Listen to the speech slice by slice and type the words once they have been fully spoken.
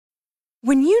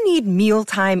When you need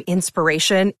mealtime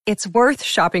inspiration, it's worth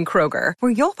shopping Kroger,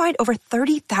 where you'll find over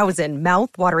 30,000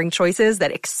 mouth-watering choices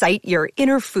that excite your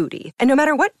inner foodie. And no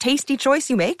matter what tasty choice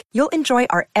you make, you'll enjoy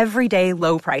our everyday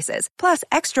low prices, plus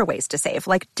extra ways to save,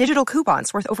 like digital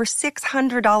coupons worth over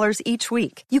 $600 each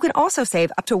week. You can also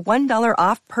save up to $1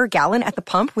 off per gallon at the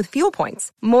pump with fuel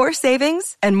points. More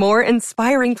savings and more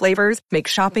inspiring flavors make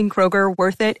shopping Kroger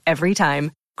worth it every time.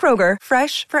 Kroger,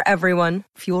 fresh for everyone.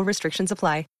 Fuel restrictions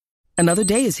apply. Another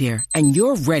day is here, and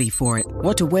you're ready for it.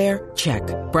 What to wear? Check.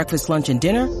 Breakfast, lunch, and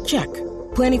dinner? Check.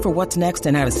 Planning for what's next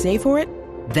and how to save for it?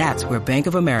 That's where Bank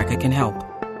of America can help.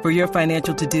 For your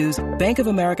financial to-dos, Bank of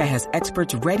America has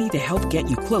experts ready to help get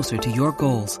you closer to your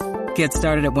goals. Get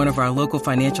started at one of our local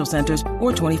financial centers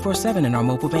or 24/7 in our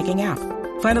mobile banking app.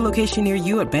 Find a location near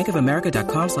you at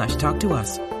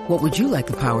bankofamerica.com/talktous. What would you like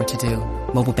the power to do?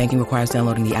 Mobile banking requires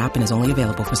downloading the app and is only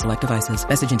available for select devices.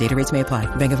 Message and data rates may apply.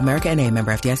 Bank of America N.A.,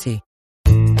 member FDIC.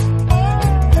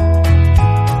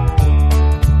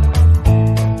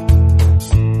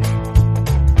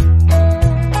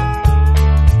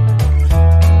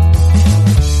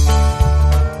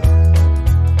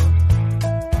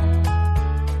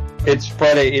 It's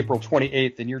Friday, April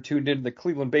 28th, and you're tuned into the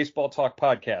Cleveland Baseball Talk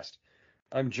podcast.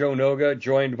 I'm Joe Noga,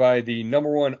 joined by the number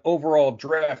one overall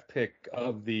draft pick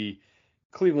of the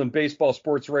Cleveland Baseball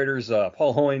Sports Writers,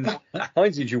 Paul Hoynes.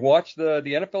 Hoynes, did you watch the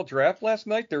NFL draft last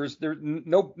night? There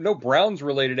no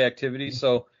Browns-related activity,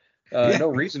 so no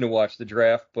reason to watch the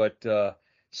draft, but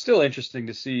still interesting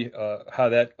to see how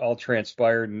that all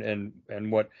transpired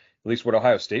and what, at least what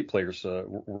Ohio State players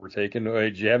were taking.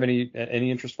 Did you have any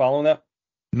interest following that?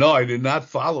 No, I did not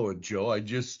follow it, Joe. I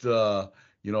just, with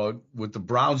the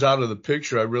Browns out of the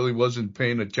picture, I really wasn't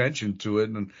paying attention to it,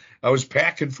 and I was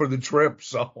packing for the trip,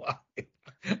 so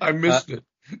I missed it.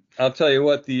 I'll tell you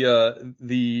what,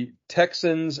 the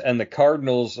Texans and the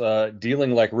Cardinals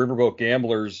dealing like riverboat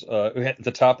gamblers at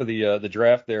the top of the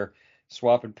draft there,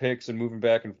 swapping picks and moving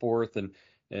back and forth, and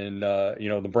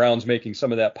the Browns making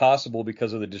some of that possible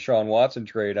because of the Deshaun Watson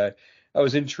trade. I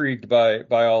was intrigued by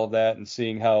all of that and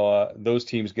seeing how those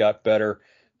teams got better,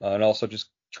 and also just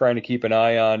trying to keep an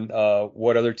eye on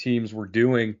what other teams were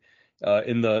doing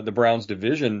in the Browns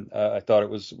division. I thought it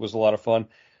was a lot of fun.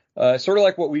 Sort of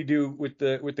like what we do with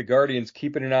the Guardians,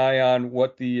 keeping an eye on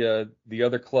what the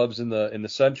other clubs in the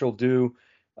Central do,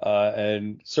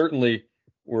 and certainly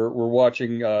we're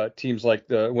watching teams like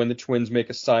when the Twins make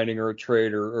a signing or a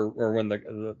trade, or when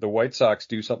the White Sox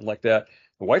do something like that.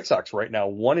 The White Sox right now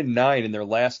 1-9 in their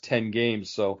last 10 games,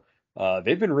 so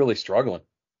they've been really struggling.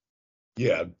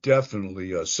 Yeah, definitely.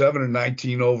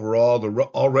 7-19 overall. They're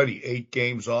already 8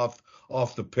 games off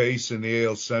the pace in the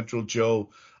AL Central, Joe.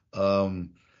 I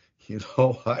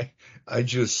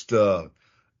just I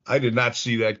did not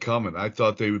see that coming. I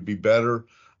thought they would be better.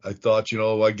 I thought,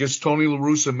 I guess Tony La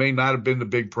Russa may not have been the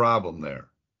big problem there.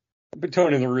 But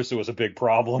Tony La Russa was a big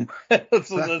problem.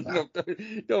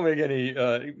 Don't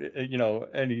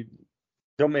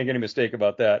make any mistake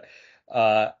about that.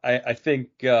 I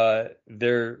think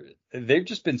they've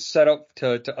just been set up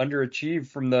to underachieve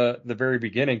from the very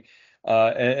beginning.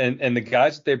 And the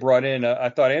guys that they brought in, I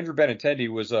thought Andrew Benintendi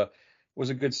was a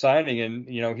good signing, and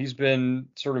he's been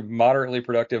sort of moderately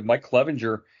productive. Mike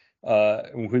Clevenger,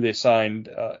 who they signed,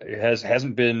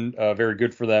 hasn't been very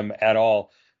good for them at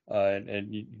all.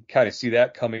 And you kind of see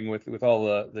that coming with all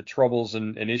the troubles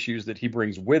and issues that he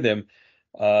brings with him,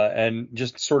 and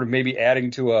just sort of maybe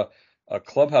adding to a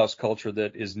clubhouse culture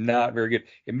that is not very good.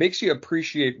 It makes you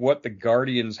appreciate what the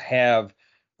Guardians have,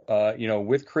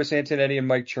 with Chris Antonetti and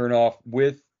Mike Chernoff,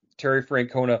 with Terry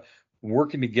Francona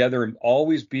working together and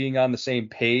always being on the same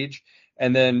page,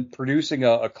 and then producing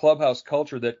a clubhouse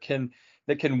culture that can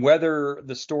weather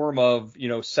the storm of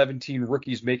 17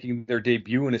 rookies making their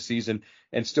debut in a season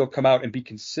and still come out and be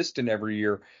consistent every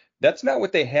year. That's not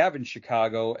what they have in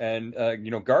Chicago, and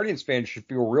Guardians fans should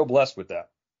feel real blessed with that.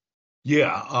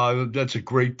 Yeah, that's a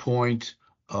great point.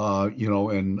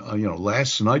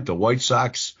 Last night the White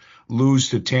Sox lose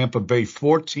to Tampa Bay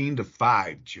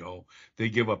 14-5, Joe. They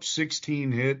give up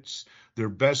 16 hits. Their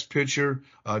best pitcher,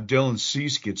 Dylan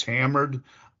Cease, gets hammered.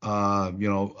 That's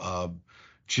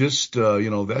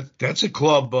a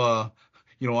club,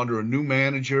 under a new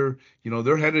manager,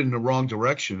 they're headed in the wrong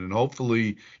direction. And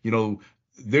hopefully,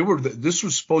 this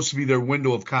was supposed to be their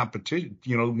window of competition,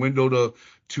 window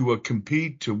to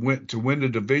compete, to win the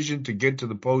division, to get to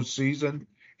the postseason.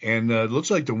 And it looks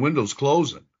like the window's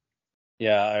closing.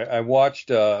 Yeah, I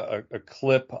watched a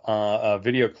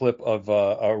video clip of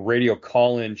a radio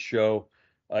call-in show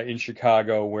in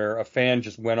Chicago where a fan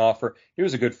just went off it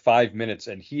was a good 5 minutes,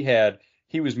 and he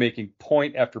was making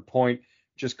point after point,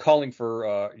 just calling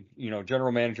for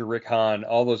general manager Rick Hahn,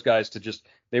 all those guys to just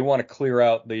they want to clear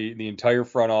out the entire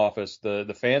front office.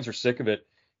 The fans are sick of it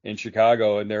in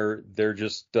Chicago, and they're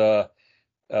just ready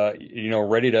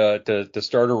to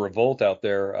start a revolt out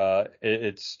there.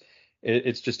 It's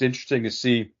just interesting to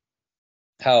see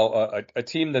how a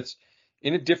team that's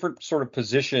in a different sort of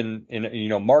position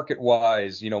in market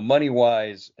wise, money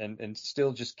wise, and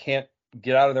still just can't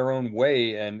get out of their own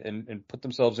way and put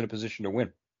themselves in a position to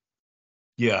win.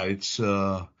 Yeah, it's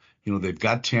they've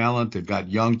got talent, they've got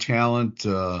young talent,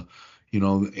 and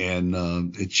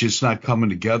it's just not coming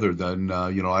together. Then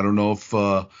I don't know if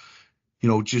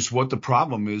just what the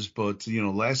problem is, but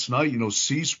last night,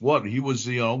 Cease, he was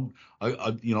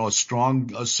a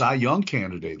strong Cy Young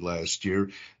candidate last year.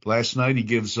 Last night he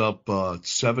gives up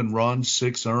 7 runs,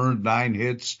 6 earned, 9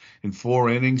 hits in 4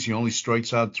 innings. He only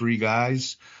strikes out 3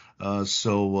 guys.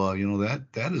 So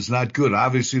that is not good.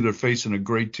 Obviously, they're facing a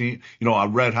great team, a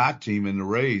red hot team in the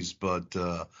Rays, but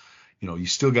you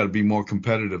still got to be more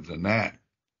competitive than that.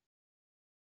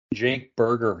 Jake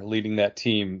Berger leading that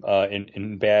team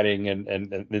in batting and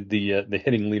the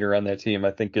hitting leader on that team, I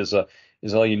think is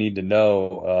all you need to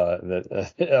know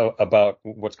about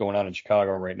what's going on in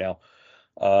Chicago right now.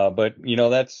 But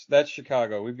that's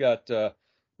Chicago. We've got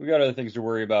other things to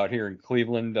worry about here in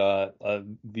Cleveland.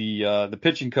 The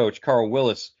pitching coach Carl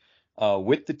Willis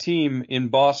with the team in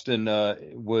Boston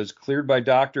was cleared by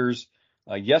doctors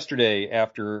yesterday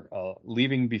after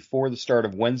leaving before the start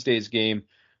of Wednesday's game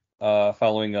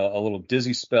following a little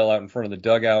dizzy spell out in front of the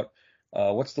dugout.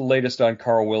 What's the latest on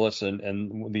Carl Willis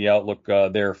and the outlook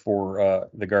there for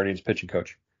the Guardians pitching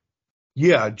coach?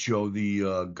 Yeah, Joe,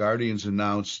 the Guardians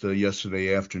announced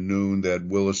yesterday afternoon that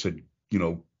Willis had,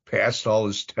 passed all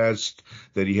his tests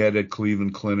that he had at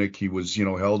Cleveland Clinic. He was,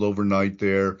 held overnight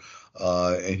there,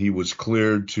 and he was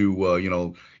cleared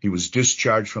to, he was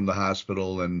discharged from the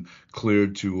hospital and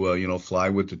cleared to, fly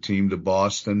with the team to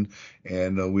Boston.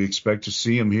 And we expect to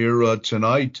see him here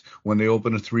tonight when they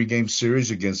open a 3-game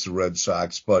series against the Red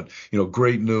Sox. But,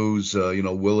 great news,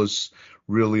 Willis,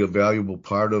 really a valuable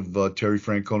part of Terry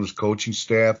Francona's coaching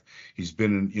staff. He's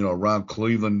been around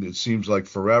Cleveland, it seems like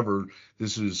forever.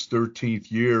 This is his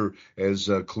 13th year as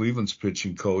Cleveland's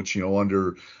pitching coach,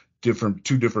 under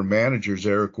two different managers,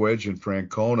 Eric Wedge and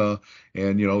Francona.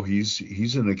 And,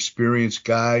 he's an experienced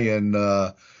guy and,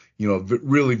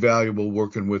 really valuable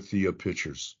working with the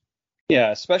pitchers.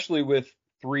 Yeah, especially with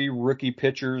 3 rookie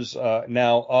pitchers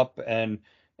now up and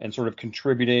sort of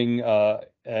contributing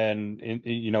and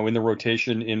in the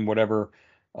rotation in whatever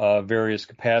various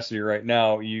capacity right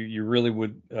now, you really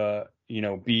would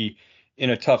be in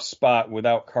a tough spot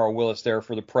without Carl Willis there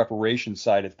for the preparation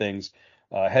side of things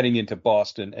heading into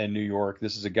Boston and New York.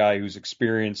 This is a guy who's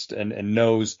experienced and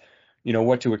knows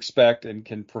what to expect and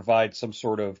can provide some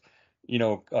sort of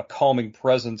a calming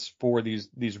presence for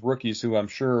these rookies who I'm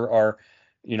sure are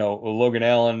Logan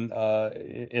Allen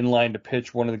in line to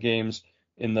pitch one of the games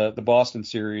in the Boston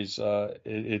series.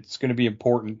 It's going to be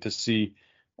important to see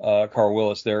Carl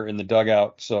Willis there in the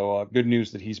dugout. So good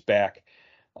news that he's back.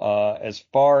 As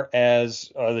far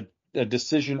as the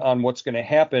decision on what's going to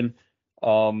happen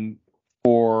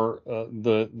for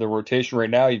the rotation right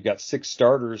now, you've got 6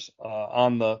 starters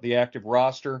on the active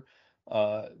roster.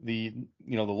 The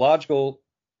logical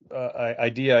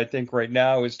idea I think right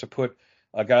now is to put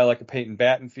a guy like a Peyton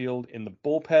Battenfield in the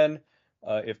bullpen.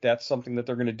 If that's something that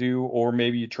they're going to do, or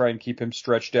maybe you try and keep him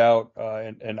stretched out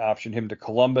and option him to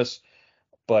Columbus.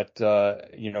 But,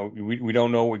 we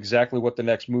don't know exactly what the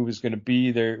next move is going to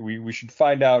be there. We should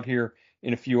find out here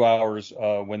in a few hours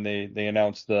when they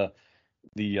announce the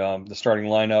starting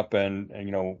lineup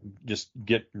and just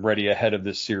get ready ahead of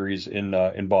this series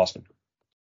in Boston.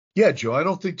 Yeah, Joe, I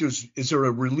don't think is there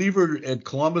a reliever at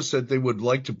Columbus that they would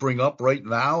like to bring up right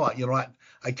now?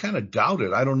 I kind of doubt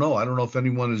it. I don't know. I don't know if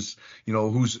anyone is,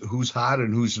 who's hot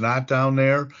and who's not down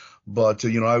there. But,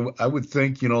 I would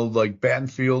think, like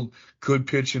Battenfield could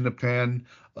pitch in the pen,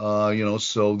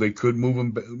 so they could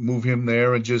move him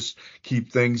there and just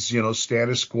keep things,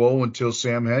 status quo until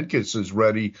Sam Hentges is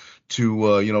ready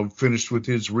to, finish with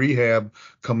his rehab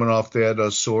coming off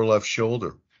that sore left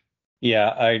shoulder.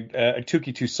 Yeah,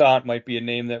 Tuki Toussaint might be a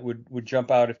name that would jump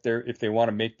out if they want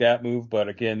to make that move, but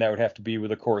again, that would have to be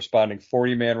with a corresponding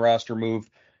 40-man roster move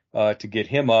to get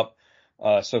him up.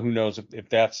 So who knows if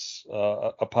that's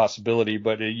a possibility?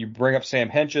 But you bring up Sam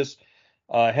Hentges.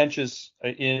 Hentges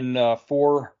in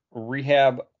 4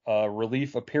 rehab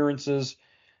relief appearances,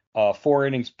 4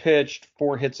 innings pitched,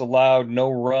 4 hits allowed, no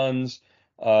runs.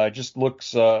 Just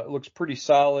looks pretty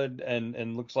solid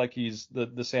and looks like he's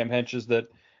the Sam Hentges that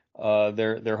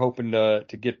they're hoping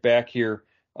to get back here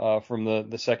from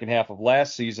the second half of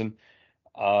last season.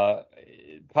 Uh,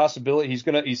 Possibility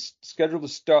he's scheduled to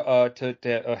start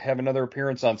to have another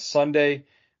appearance on Sunday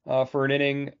for an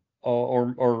inning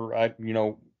however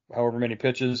many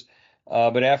pitches.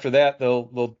 But after that,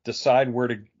 they'll decide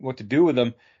what to do with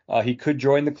him. He could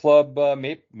join the club,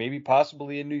 maybe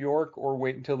possibly in New York, or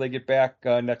wait until they get back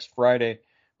next Friday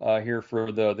here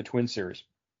for the Twin Series.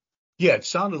 Yeah, it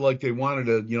sounded like they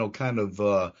wanted to, kind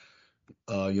of,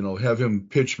 have him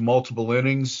pitch multiple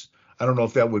innings. I don't know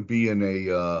if that would be in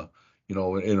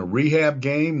in a rehab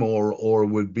game or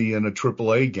would be in a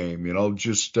AAA game.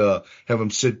 Just have him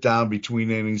sit down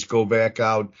between innings, go back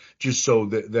out, just so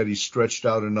that he's stretched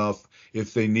out enough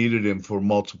if they needed him for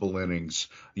multiple innings.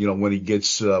 When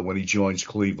he joins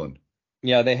Cleveland.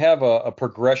 Yeah, they have a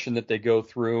progression that they go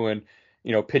through, and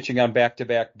pitching on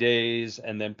back-to-back days,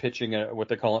 and then pitching what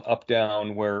they call an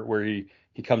up-down, where he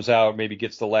comes out, maybe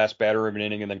gets the last batter of an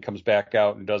inning, and then comes back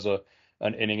out and does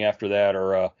an inning after that,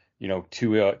 or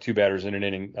two batters in an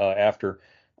inning after.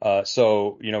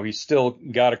 So he's still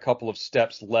got a couple of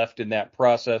steps left in that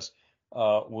process.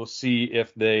 We'll see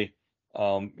if they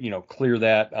clear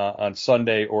that on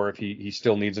Sunday, or if he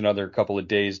still needs another couple of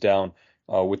days down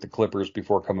with the Clippers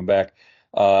before coming back.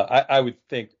 I would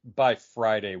think by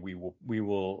Friday we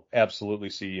will absolutely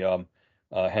see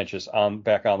Hentges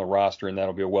back on the roster, and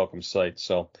that'll be a welcome sight.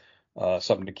 So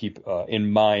something to keep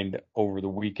in mind over the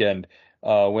weekend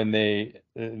when they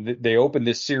open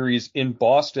this series in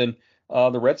Boston.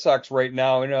 The Red Sox right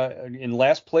now in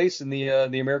last place in the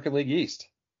American League East.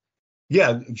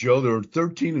 Yeah, Joe, they're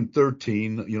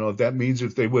 13-13. That means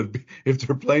if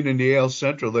they're playing in the AL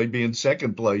Central, they'd be in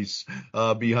second place,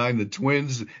 behind the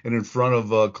Twins and in front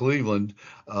of Cleveland.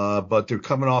 But they're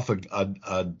coming off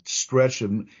a stretch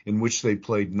in which they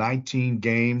played 19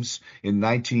 games in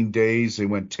 19 days. They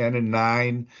went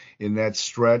 10-9 in that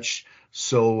stretch.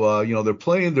 So,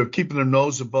 they're keeping their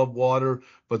nose above water,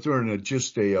 but they're in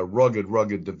just a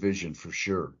rugged division for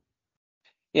sure.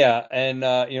 Yeah, and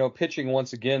pitching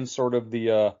once again, sort of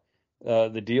the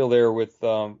deal there with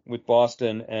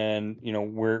Boston, and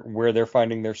where they're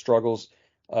finding their struggles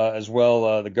as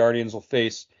well. The Guardians will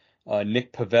face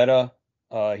Nick Pivetta.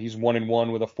 He's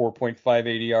 1-1 with a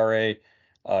 4.58 ERA.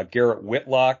 Garrett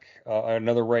Whitlock,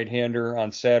 another right-hander,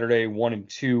 on Saturday,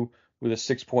 1-2 with a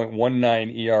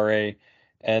 6.19 ERA.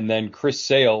 And then Chris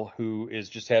Sale, who is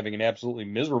just having an absolutely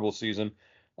miserable season,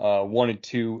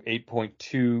 1-2,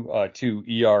 8.22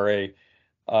 ERA.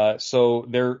 So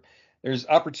there's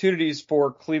opportunities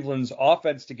for Cleveland's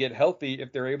offense to get healthy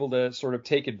if they're able to sort of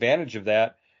take advantage of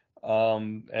that.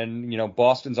 And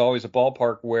Boston's always a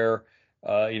ballpark where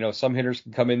some hitters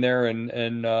can come in there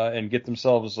and get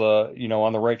themselves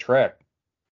on the right track.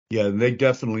 Yeah, they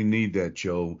definitely need that,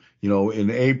 Joe.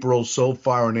 So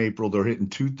far in April, they're hitting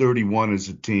 231 as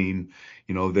a team.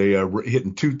 They are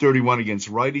hitting 231 against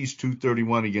righties,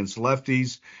 231 against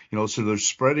lefties, so they're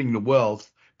spreading the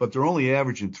wealth, but they're only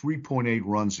averaging 3.8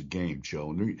 runs a game,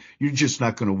 Joe. And you're just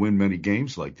not going to win many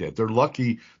games like that. They're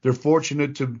lucky. They're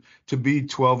fortunate to be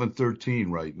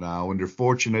 12-13 right now, and they're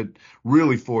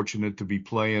really fortunate to be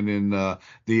playing in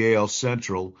the AL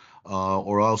Central,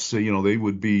 or else they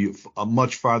would be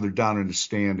much farther down in the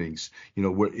standings,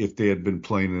 if they had been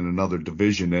playing in another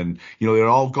division. And it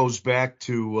all goes back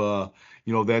to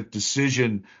that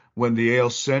decision when the AL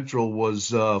Central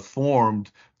was formed.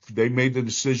 They made the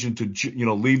decision to,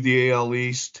 leave the AL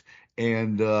East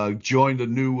and join the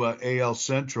new AL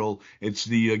Central. It's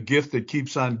the gift that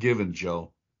keeps on giving,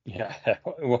 Joe. Yeah.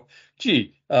 Well,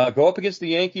 go up against the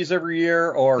Yankees every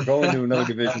year or go into another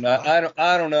division. I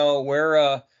don't know.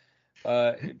 We're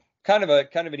kind of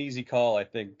an easy call, I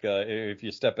think, if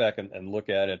you step back and look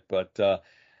at it. But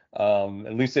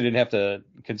at least they didn't have to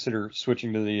consider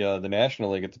switching to the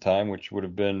National League at the time, which would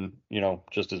have been,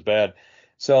 just as bad.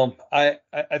 So I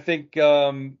think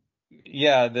the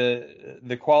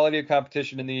quality of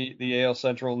competition in the AL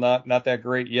Central not that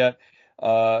great yet.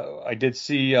 I did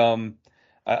see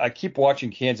I keep watching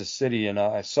Kansas City, and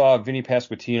I saw Vinny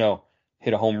Pasquantino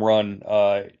hit a home run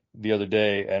the other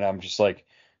day, and I'm just like,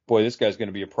 boy, this guy's going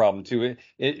to be a problem too.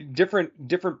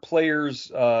 Different players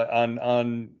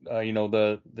on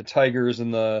the Tigers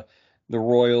and the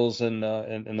Royals and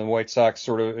the White Sox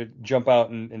sort of jump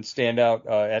out and stand out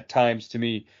at times to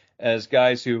me as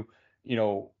guys who,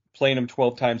 playing them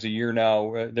 12 times a year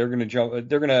now, they're going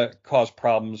to cause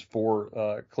problems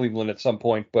for Cleveland at some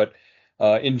point. But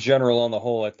in general, on the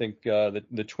whole, I think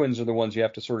the Twins are the ones you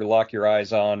have to sort of lock your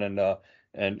eyes on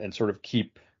and sort of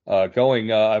keep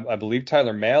going. I believe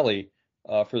Tyler Mahle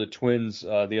for the Twins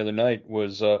the other night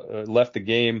was left the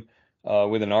game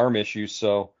with an arm issue.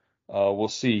 So we'll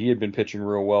see. He had been pitching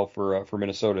real well for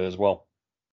Minnesota as well.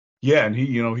 Yeah,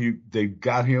 and they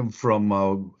got him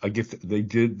from I guess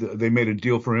they made a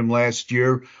deal for him last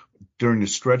year during the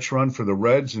stretch run for the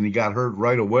Reds, and he got hurt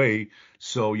right away.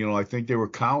 So, I think they were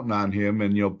counting on him,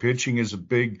 and pitching is a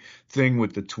big thing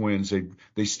with the Twins.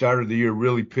 They started the year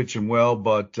really pitching well,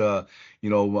 but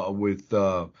with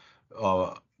uh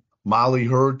Molly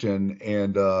hurt and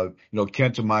Kenta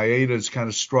Maeda is kind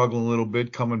of struggling a little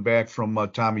bit coming back from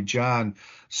Tommy John.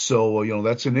 So,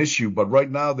 that's an issue. But right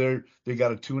now they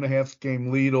got a 2.5 game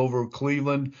lead over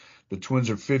Cleveland. The Twins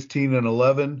are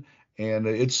 15-11, and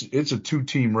it's a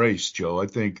two-team race, Joe. I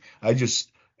think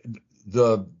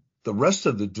the rest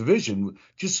of the division,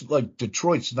 just like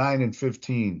Detroit's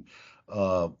 9-15,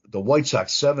 the White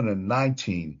Sox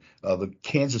 7-19, the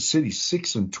Kansas City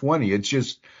 6-20. It's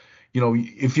just,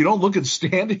 if you don't look at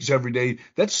standings every day,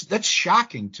 that's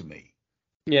shocking to me.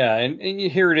 Yeah, and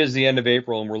here it is, the end of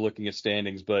April, and we're looking at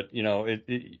standings. But you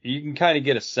can kind of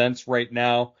get a sense right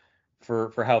now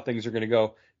for how things are going to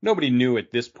go. Nobody knew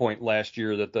at this point last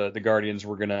year that the Guardians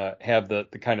were going to have the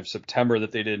kind of September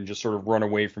that they did and just sort of run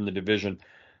away from the division.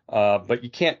 But you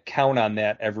can't count on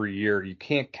that every year. You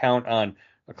can't count on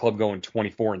a club going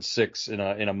 24-6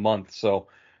 in a month. So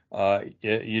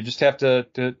you just have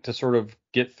to sort of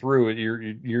get through it.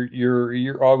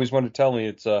 You're always one to tell me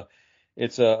it's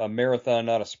a marathon,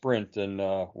 not a sprint, and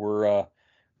we're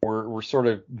sort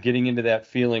of getting into that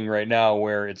feeling right now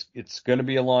where it's going to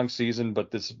be a long season,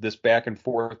 but this back and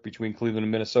forth between Cleveland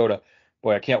and Minnesota,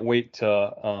 boy, I can't wait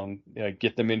to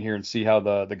get them in here and see how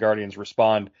the Guardians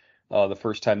respond the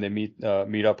first time they meet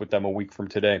up with them a week from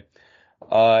today.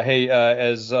 Hey,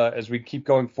 as we keep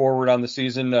going forward on the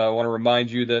season, I want to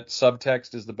remind you that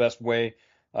subtext is the best way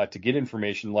to get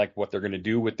information like what they're going to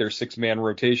do with their 6-man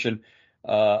rotation.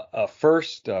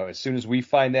 First, as soon as we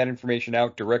find that information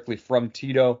out directly from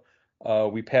Tito,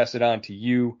 we pass it on to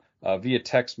you via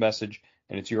text message,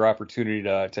 and it's your opportunity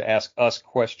to ask us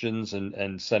questions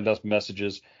and send us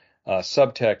messages.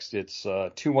 Subtext, it's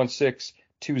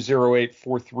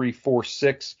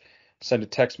 216-208-4346. Send a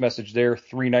text message there,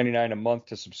 $3.99 a month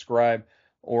to subscribe,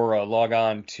 or log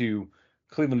on to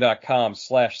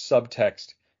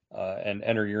cleveland.com/subtext and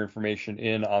enter your information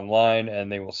in online,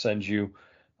 and they will send you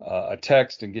a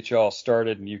text and get you all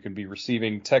started, and you can be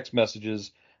receiving text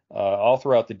messages all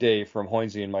throughout the day from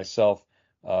Hoynesy and myself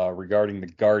regarding the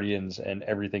Guardians and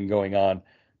everything going on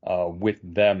with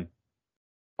them.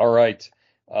 All right,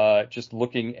 just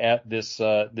looking at this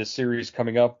series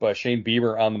coming up, Shane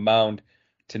Bieber on the mound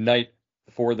tonight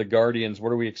for the Guardians.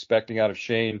 What are we expecting out of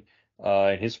Shane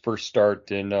in his first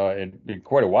start in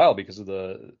quite a while because of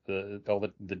all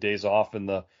the days off and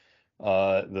the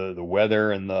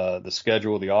weather and the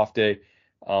schedule, the off day?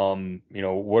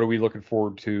 What are we looking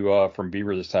forward to from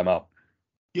Bieber this time out?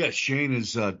 Yeah, Shane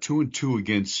is 2-2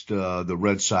 against the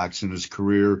Red Sox in his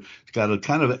career. He's got a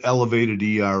kind of elevated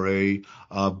ERA.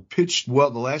 Pitched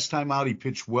well the last time out. He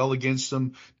pitched well against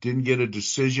them. Didn't get a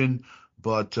decision,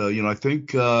 but I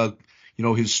think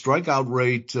his strikeout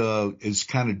rate is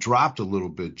kind of dropped a little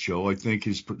bit, Joe. I think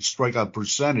his strikeout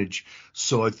percentage.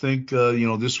 So I think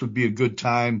this would be a good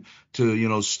time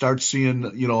to start seeing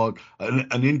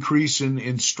an increase in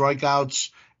strikeouts.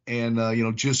 And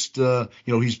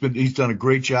he's done a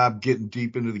great job getting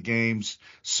deep into the games,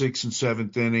 6th and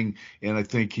 7th inning, and I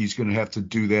think he's going to have to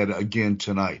do that again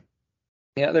tonight.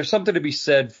 Yeah, there's something to be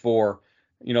said for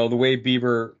the way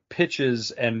Bieber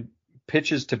pitches to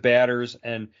batters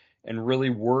and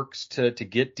really works to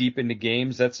get deep into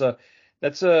games. That's an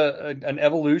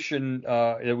evolution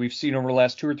that we've seen over the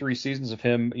last 2 or 3 seasons of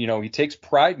him. He takes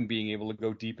pride in being able to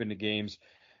go deep into games.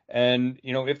 And,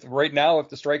 if right now, if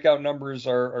the strikeout numbers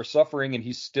are suffering and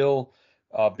he's still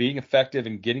being effective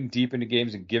and getting deep into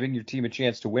games and giving your team a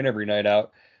chance to win every night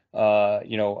out,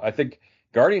 I think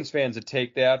Guardians fans would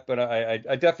take that. But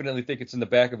I definitely think it's in the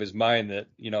back of his mind that,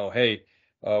 hey,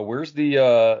 where's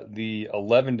the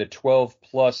 11 to 12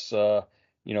 plus,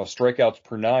 strikeouts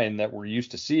per 9 that we're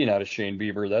used to seeing out of Shane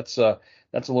Bieber? That's a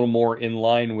little more in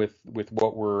line with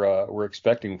what we're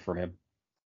expecting from him.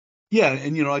 Yeah,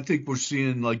 and I think we're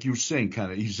seeing, like you were saying,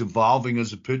 kind of he's evolving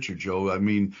as a pitcher, Joe. I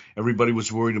mean, everybody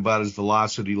was worried about his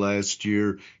velocity last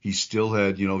year. He still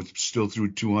had, still threw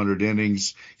 200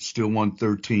 innings, still won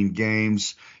 13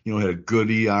 games, had a good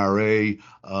ERA,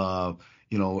 so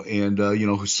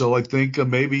I think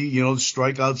maybe,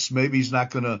 strikeouts, maybe he's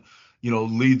not going to,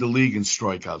 lead the league in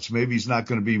strikeouts. Maybe he's not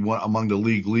going to be among the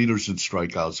league leaders in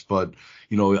strikeouts, but,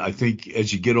 I think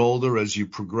as you get older, as you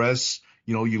progress,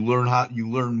 you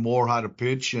learn more how to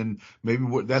pitch, and maybe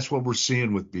that's what we're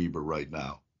seeing with Bieber right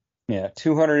now. Yeah,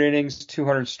 200 innings,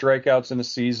 200 strikeouts in a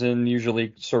season,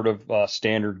 usually sort of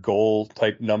standard goal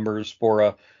type numbers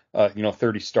for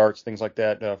 30 starts, things like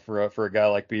that for a guy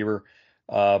like Bieber.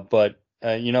 But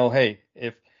hey,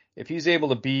 if he's able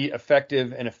to be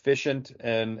effective and efficient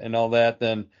and all that,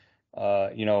 then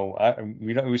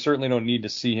we certainly don't need to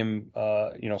see him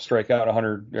strike out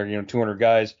 100 or 200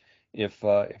 guys if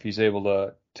he's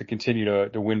able to continue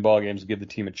to win ball games and give the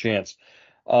team a chance.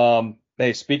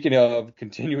 Hey, speaking of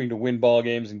continuing to win ball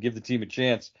games and give the team a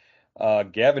chance,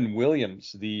 Gavin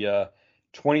Williams, the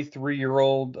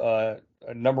 23-year-old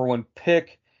number one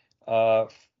pick uh,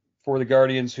 for the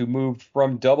Guardians, who moved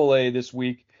from Double-A this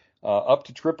week up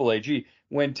to Triple-A. Gee,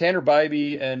 when Tanner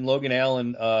Bybee and Logan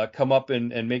Allen come up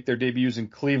and make their debuts in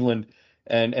Cleveland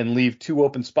and leave two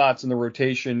open spots in the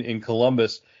rotation in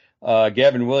Columbus,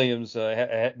 Gavin Williams,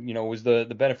 was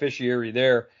the beneficiary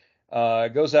there.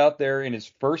 Goes out there in his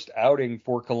first outing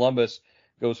for Columbus,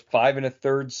 goes 5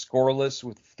 1/3 scoreless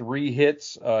with 3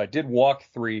 hits. Did walk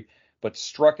 3, but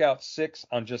struck out 6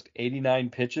 on just 89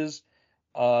 pitches.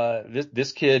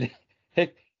 This kid,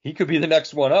 he could be the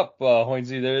next one up,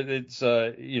 Hoinsey.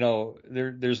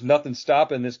 There's nothing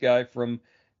stopping this guy from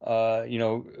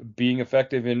being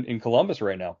effective in Columbus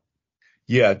right now.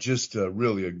 Yeah, just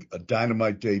really a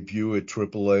dynamite debut at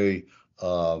AAA.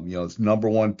 It's number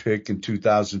one pick in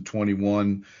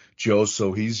 2021, Joe.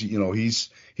 So he's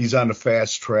on the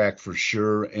fast track for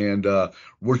sure. And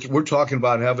we're talking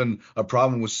about having a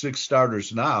problem with 6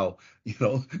 starters now.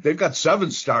 They've got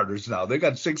 7 starters now. They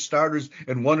got 6 starters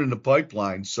and 1 in the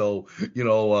pipeline. So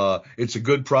it's a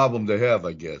good problem to have,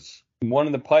 I guess. 1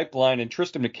 in the pipeline, and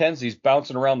Tristan McKenzie's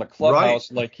bouncing around the Right.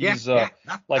 clubhouse like he's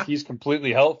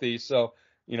completely healthy. So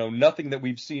nothing that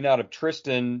we've seen out of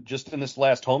Tristan just in this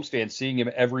last homestand, seeing him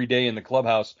every day in the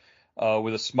clubhouse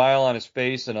with a smile on his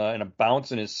face and a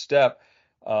bounce in his step.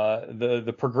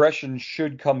 The progression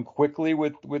should come quickly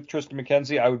with Tristan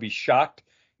McKenzie. I would be shocked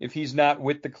if he's not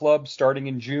with the club starting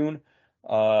in June.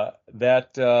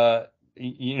 That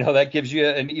gives you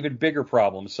an even bigger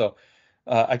problem. So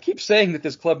I keep saying that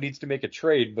this club needs to make a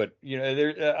trade, but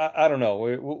I don't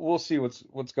know. We'll see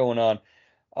what's going on.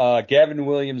 Gavin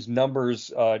Williams' numbers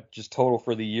just total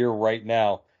for the year right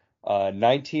now: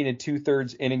 19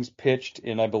 2/3 innings pitched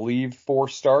in, I believe, 4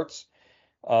 starts,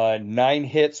 9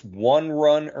 hits, 1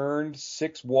 run earned,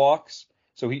 6 walks.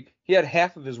 So he had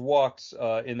half of his walks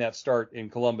in that start in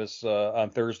Columbus on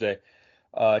Thursday.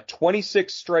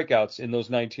 26 strikeouts in those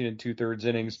 19 2/3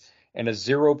 innings and a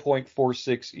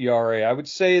 0.46 ERA. I would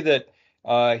say that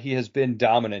he has been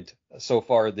dominant so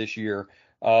far this year.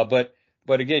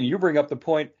 But again, you bring up the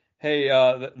point. Hey,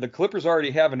 the Clippers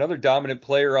already have another dominant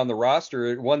player on the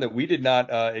roster, one that we did not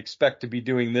expect to be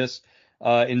doing this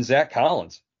in Zach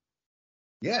Collins.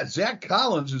 Yeah, Zach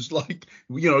Collins is like,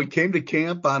 he came to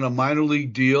camp on a minor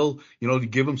league deal, to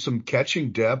give him some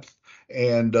catching depth.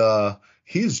 And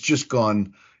he's just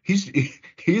gone. He's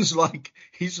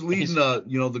leading,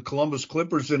 the Columbus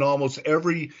Clippers in almost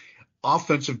every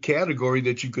offensive category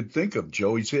that you could think of,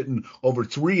 Joe. He's hitting over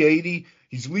 380.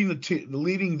 He's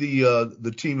leading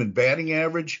the team in batting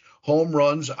average, home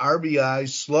runs, RBIs,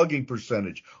 slugging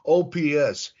percentage,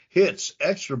 OPS, hits,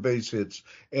 extra base hits,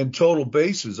 and total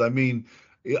bases. I mean,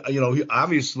 he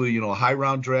obviously, high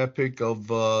round draft pick of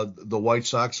the White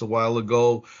Sox a while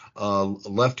ago,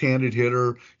 left-handed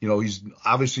hitter. He's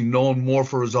obviously known more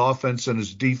for his offense than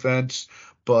his defense,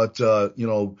 but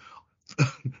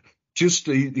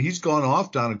he's gone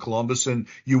off down in Columbus, and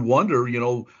you wonder,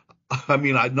 I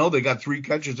mean, I know they got 3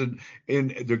 catchers and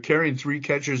they're carrying 3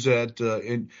 catchers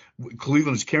in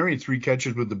Cleveland's carrying 3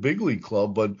 catchers with the big league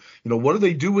club, but what do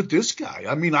they do with this guy?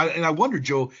 I mean, I wonder,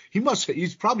 Joe,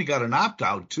 he's probably got an opt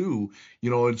out too,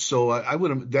 and so I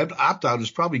would, that opt out is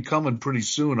probably coming pretty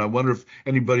soon. I wonder if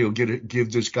anybody will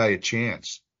give this guy a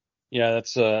chance. Yeah,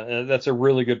 that's a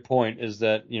really good point, is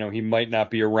that, he might not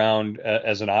be around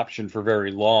as an option for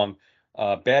very long.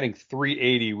 Batting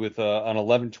 380 with an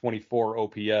 1124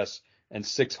 OPS and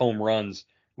 6 home runs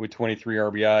with 23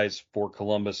 RBIs for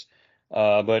Columbus.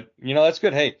 But that's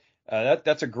good. Hey,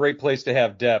 that's a great place to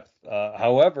have depth.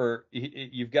 However,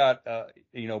 you've got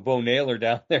Bo Naylor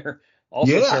down there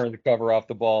also tearing the cover off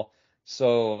the ball.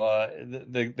 So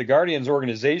the Guardians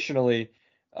organizationally,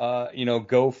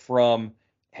 go from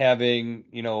having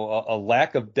a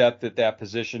lack of depth at that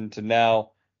position to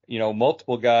now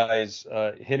multiple guys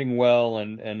hitting well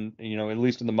and at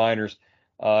least in the minors.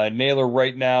 Naylor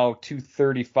right now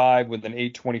 235 with an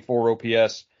 824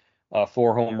 OPS,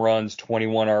 4 home runs,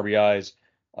 21 RBIs.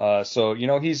 So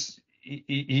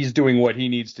he's doing what he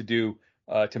needs to do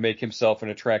to make himself an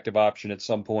attractive option at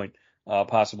some point,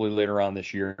 possibly later on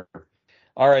this year.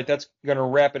 All right, that's going to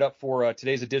wrap it up for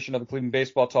today's edition of the Cleveland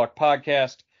Baseball Talk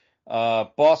podcast.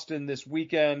 Boston this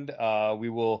weekend. We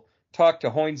will talk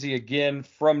to Hoynesy again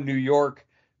from New York,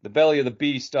 the belly of the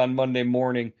beast on Monday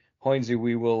morning. Hoynesy,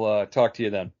 we will talk to you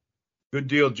then. Good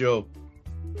deal, Joe.